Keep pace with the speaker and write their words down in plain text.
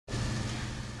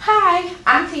Hi,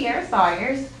 I'm Tiara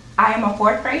Sawyers. I am a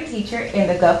fourth grade teacher in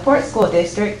the Gulfport School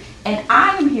District, and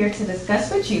I am here to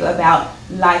discuss with you about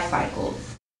life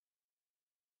cycles.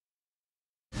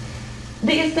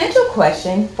 The essential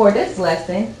question for this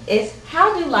lesson is,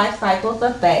 how do life cycles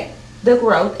affect the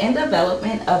growth and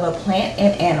development of a plant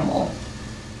and animal?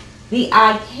 The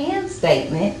I can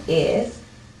statement is,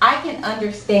 I can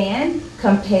understand,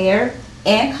 compare,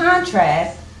 and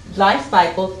contrast life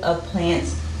cycles of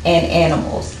plants and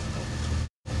animals.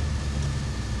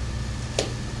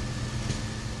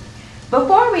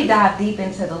 Before we dive deep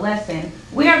into the lesson,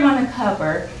 we are going to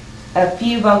cover a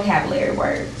few vocabulary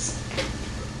words.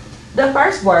 The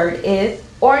first word is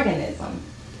organism.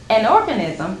 An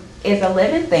organism is a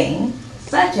living thing,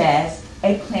 such as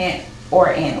a plant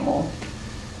or animal.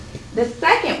 The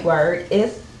second word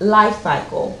is life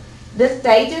cycle, the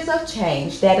stages of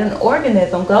change that an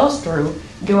organism goes through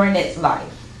during its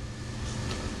life.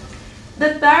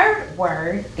 The third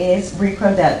word is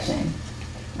reproduction.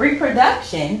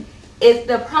 Reproduction is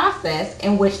the process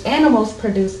in which animals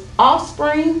produce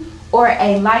offspring or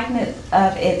a likeness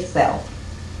of itself.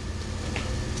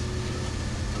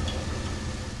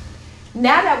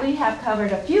 Now that we have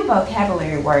covered a few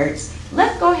vocabulary words,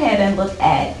 let's go ahead and look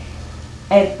at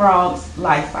a frog's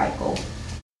life cycle.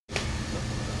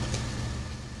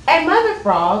 A mother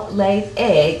frog lays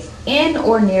eggs in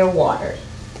or near water.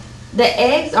 The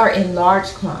eggs are in large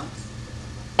clumps.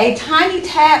 A tiny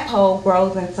tadpole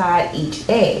grows inside each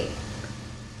egg.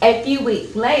 A few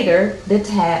weeks later, the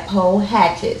tadpole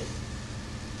hatches.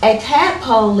 A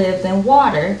tadpole lives in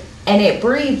water and it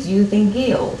breathes using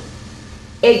gills.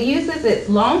 It uses its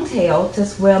long tail to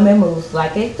swim and moves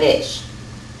like a fish.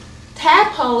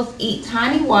 Tadpoles eat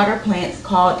tiny water plants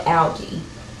called algae.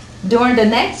 During the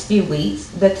next few weeks,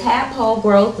 the tadpole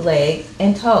grows legs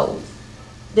and toes.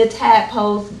 The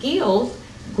tadpole's gills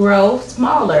grow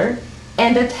smaller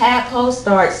and the tadpole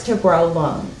starts to grow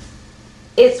lungs.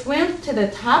 It swims to the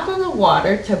top of the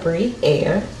water to breathe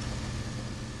air.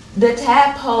 The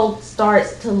tadpole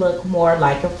starts to look more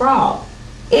like a frog.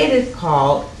 It is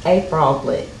called a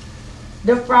froglet.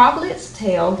 The froglet's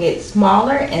tail gets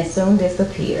smaller and soon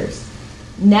disappears.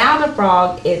 Now the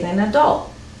frog is an adult.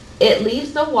 It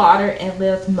leaves the water and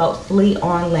lives mostly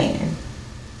on land.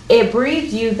 It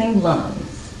breathes using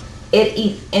lungs. It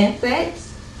eats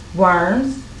insects,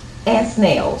 worms, and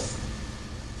snails.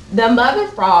 The mother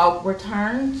frog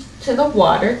returns to the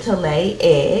water to lay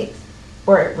eggs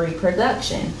for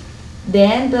reproduction.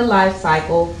 Then the life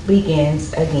cycle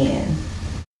begins again.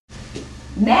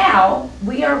 Now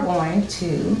we are going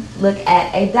to look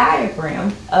at a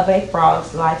diagram of a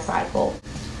frog's life cycle.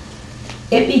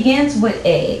 It begins with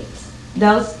eggs.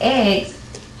 Those eggs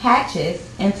hatches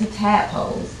into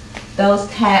tadpoles. Those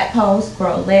tadpoles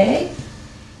grow legs.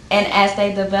 And as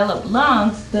they develop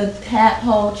lungs, the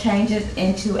tadpole changes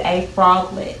into a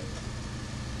froglet.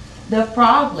 The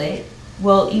froglet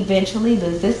will eventually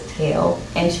lose its tail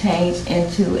and change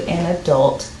into an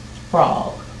adult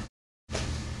frog.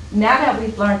 Now that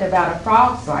we've learned about a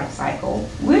frog's life cycle,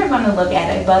 we're going to look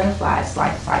at a butterfly's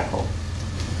life cycle.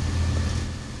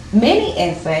 Many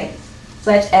insects,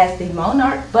 such as the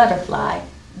monarch butterfly,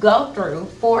 go through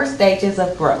 4 stages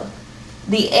of growth.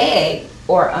 The egg,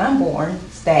 or unborn,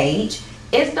 stage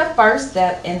is the first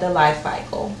step in the life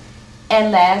cycle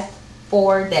and lasts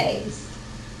 4 days.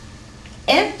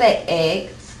 Insect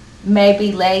eggs may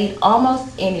be laid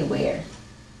almost anywhere.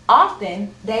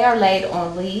 Often they are laid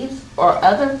on leaves or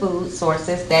other food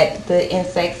sources that the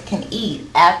insects can eat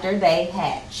after they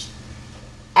hatch.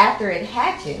 After it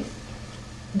hatches,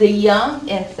 the young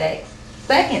insect's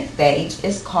second stage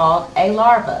is called a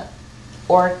larva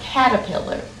or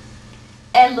caterpillar.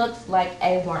 It looks like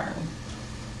a worm.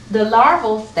 The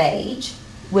larval stage,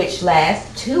 which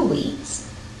lasts 2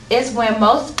 weeks, is when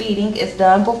most feeding is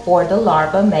done before the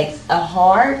larva makes a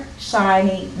hard,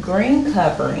 shiny green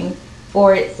covering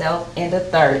for itself in the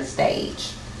 3rd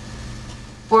stage.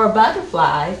 For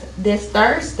butterflies, this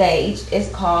 3rd stage is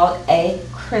called a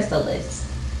chrysalis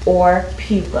or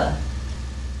pupa.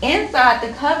 Inside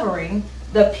the covering,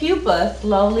 the pupa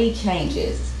slowly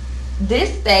changes.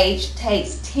 This stage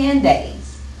takes 10 days.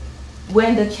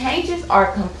 When the changes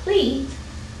are complete,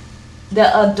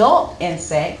 the adult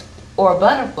insect or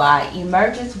butterfly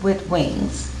emerges with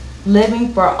wings,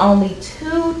 living for only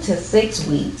 2 to 6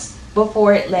 weeks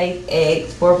before it lays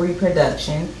eggs for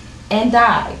reproduction and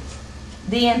dies.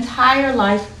 The entire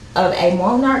life of a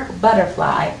monarch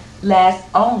butterfly lasts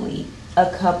only a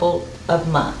couple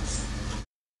of months.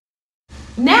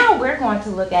 Now we're going to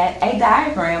look at a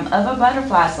diagram of a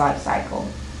butterfly's life cycle.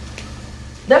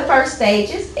 The first stage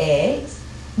is eggs.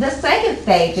 The second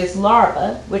stage is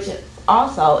larva, which is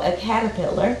also a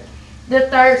caterpillar. The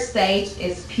third stage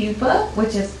is pupa,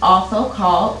 which is also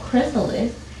called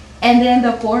chrysalis. And then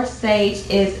the fourth stage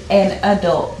is an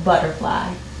adult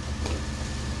butterfly.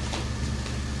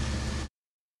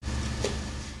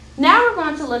 Now we're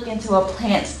going to look into a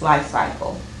plant's life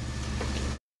cycle.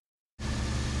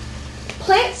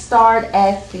 Plants start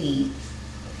as seeds.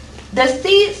 The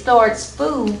seed stores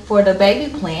food for the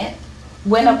baby plant.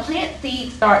 When a plant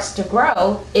seed starts to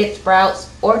grow, it sprouts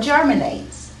or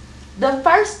germinates. The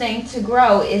first thing to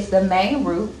grow is the main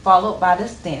root, followed by the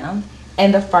stem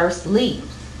and the first leaf,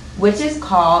 which is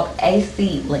called a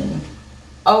seedling.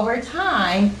 Over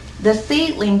time, the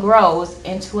seedling grows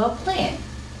into a plant.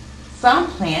 Some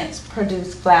plants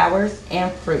produce flowers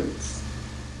and fruits,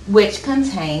 which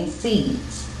contain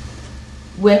seeds.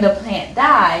 When the plant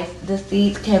dies, the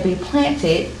seeds can be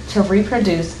planted to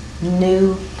reproduce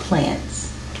new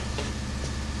plants.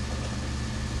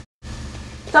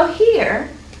 So here,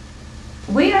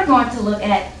 we are going to look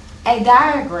at a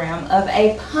diagram of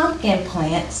a pumpkin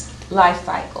plant's life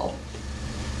cycle.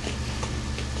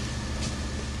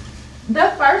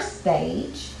 The first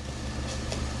stage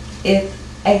is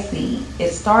a seed.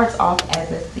 It starts off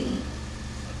as a seed.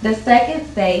 The second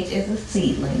stage is a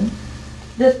seedling.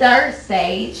 The third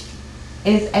stage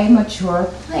is a mature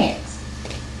plant.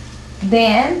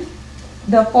 Then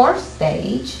the fourth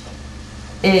stage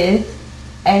is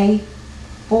a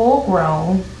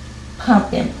full-grown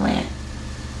pumpkin plant.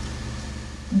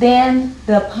 Then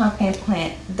the pumpkin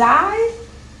plant dies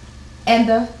and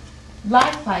the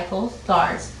life cycle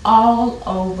starts all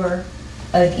over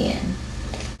again.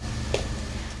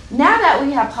 Now that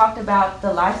we have talked about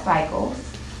the life cycles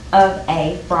of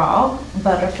a frog,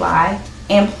 butterfly,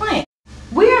 and plant,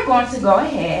 we are going to go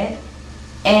ahead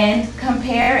and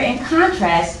compare and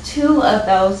contrast two of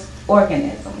those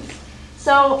organisms.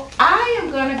 So I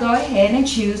am going to go ahead and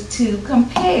choose to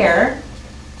compare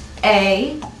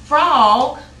a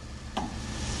frog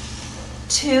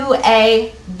to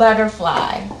a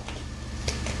butterfly.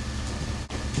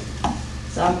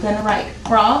 So I'm going to write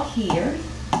frog here.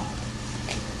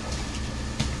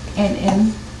 And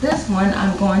in this one,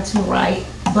 I'm going to write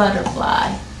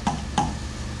butterfly.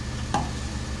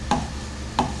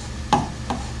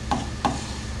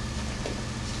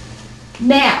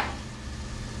 Now,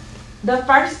 the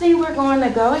first thing we're going to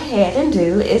go ahead and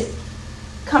do is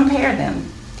compare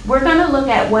them. We're going to look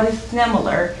at what is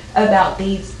similar about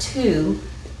these two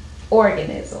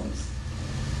organisms.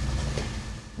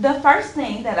 The first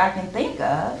thing that I can think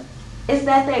of is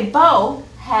that they both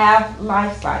have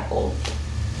life cycles.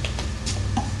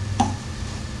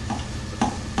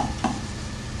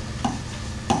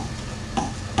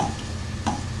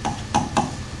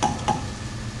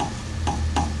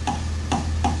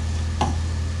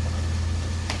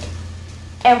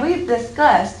 And we've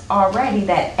discussed already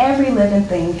that every living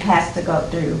thing has to go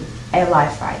through a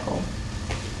life cycle.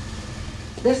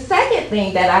 The second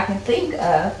thing that I can think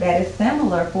of that is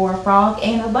similar for a frog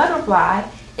and a butterfly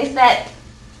is that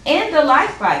in the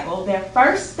life cycle, their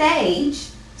first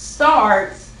stage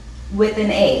starts with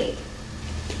an egg.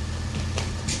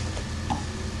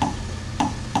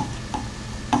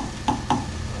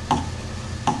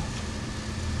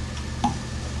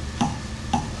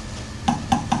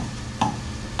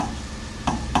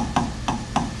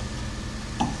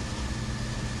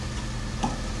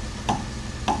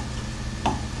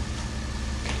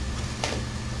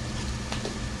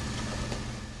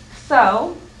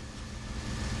 So,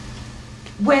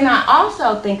 when I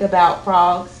also think about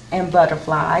frogs and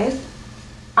butterflies,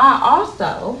 I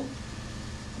also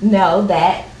know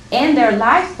that in their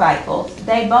life cycles,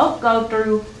 they both go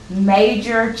through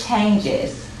major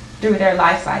changes through their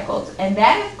life cycles, and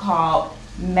that is called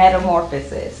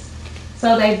metamorphosis.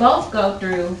 So they both go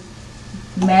through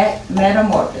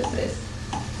metamorphosis.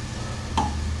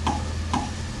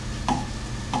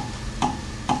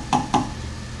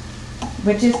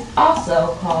 Which is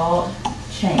also called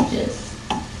changes.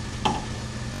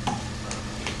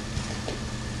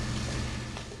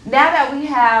 Now that we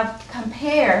have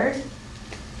compared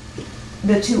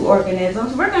the two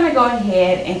organisms, we're going to go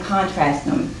ahead and contrast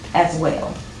them as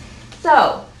well.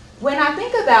 So, when I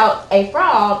think about a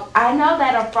frog, I know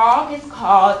that a frog is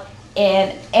called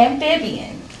an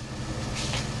amphibian.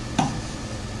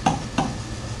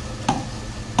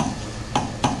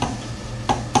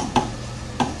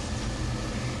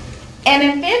 An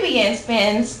amphibian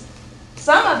spends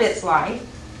some of its life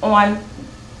on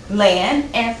land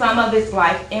and some of its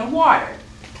life in water.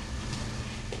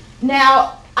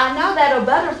 Now, I know that a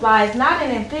butterfly is not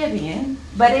an amphibian,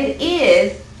 but it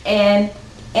is an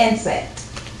insect.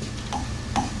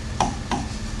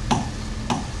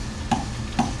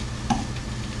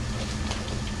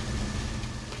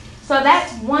 So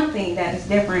that's one thing that is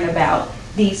different about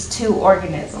these two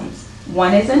organisms.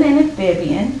 One is an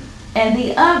amphibian and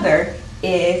the other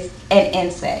is an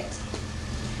insect.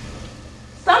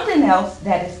 Something else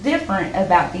that is different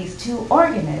about these two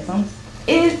organisms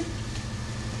is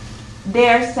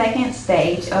their second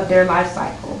stage of their life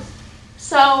cycles.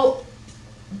 So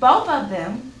both of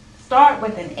them start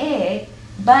with an egg,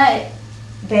 but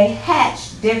they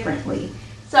hatch differently.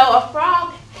 So a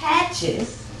frog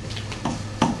hatches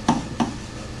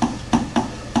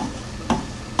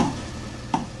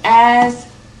as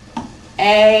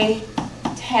a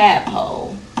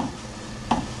tadpole,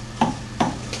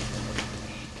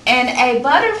 and a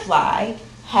butterfly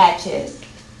hatches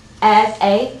as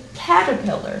a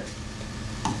caterpillar.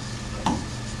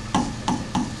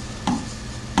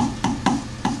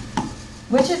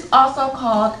 Which is also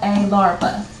called a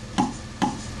larva.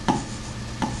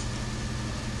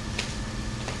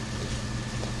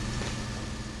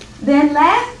 Then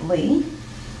lastly,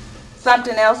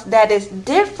 something else that is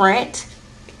different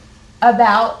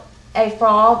about a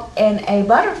frog and a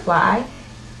butterfly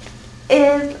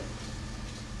is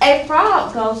a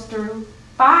frog goes through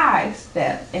 5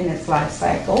 steps in its life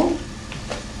cycle.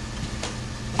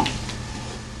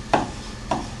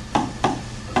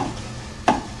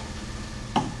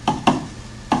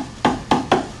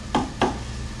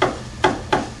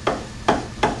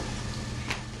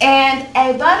 And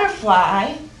a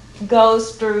butterfly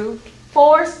goes through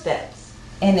 4 steps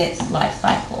in its life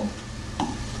cycle.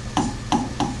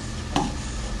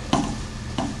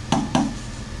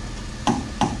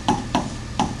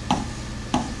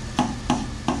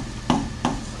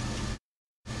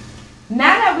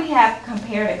 Now that we have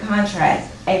compared and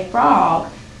contrast a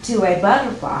frog to a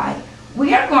butterfly,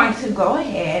 we are going to go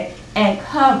ahead and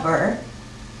cover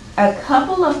a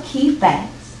couple of key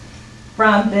facts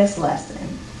from this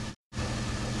lesson.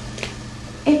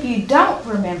 If you don't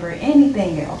remember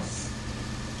anything else,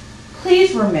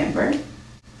 please remember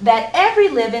that every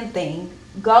living thing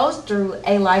goes through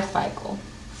a life cycle.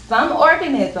 Some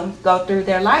organisms go through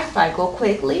their life cycle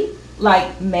quickly,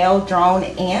 like male drone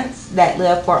ants that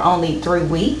live for only 3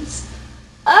 weeks.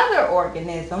 Other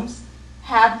organisms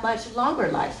have much longer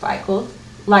life cycles,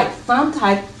 like some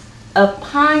types of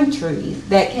pine trees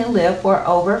that can live for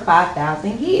over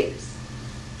 5,000 years.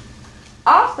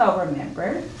 Also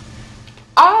remember,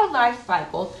 all life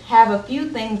cycles have a few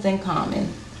things in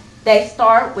common. They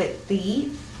start with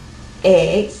seeds,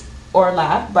 eggs, or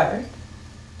live birth.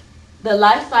 The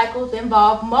life cycles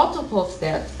involve multiple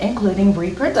steps, including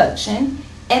reproduction,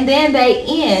 and then they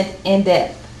end in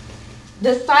death.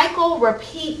 The cycle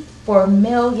repeats for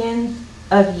millions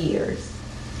of years.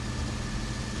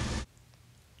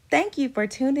 Thank you for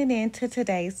tuning in to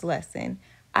today's lesson.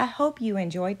 I hope you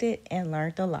enjoyed it and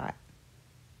learned a lot.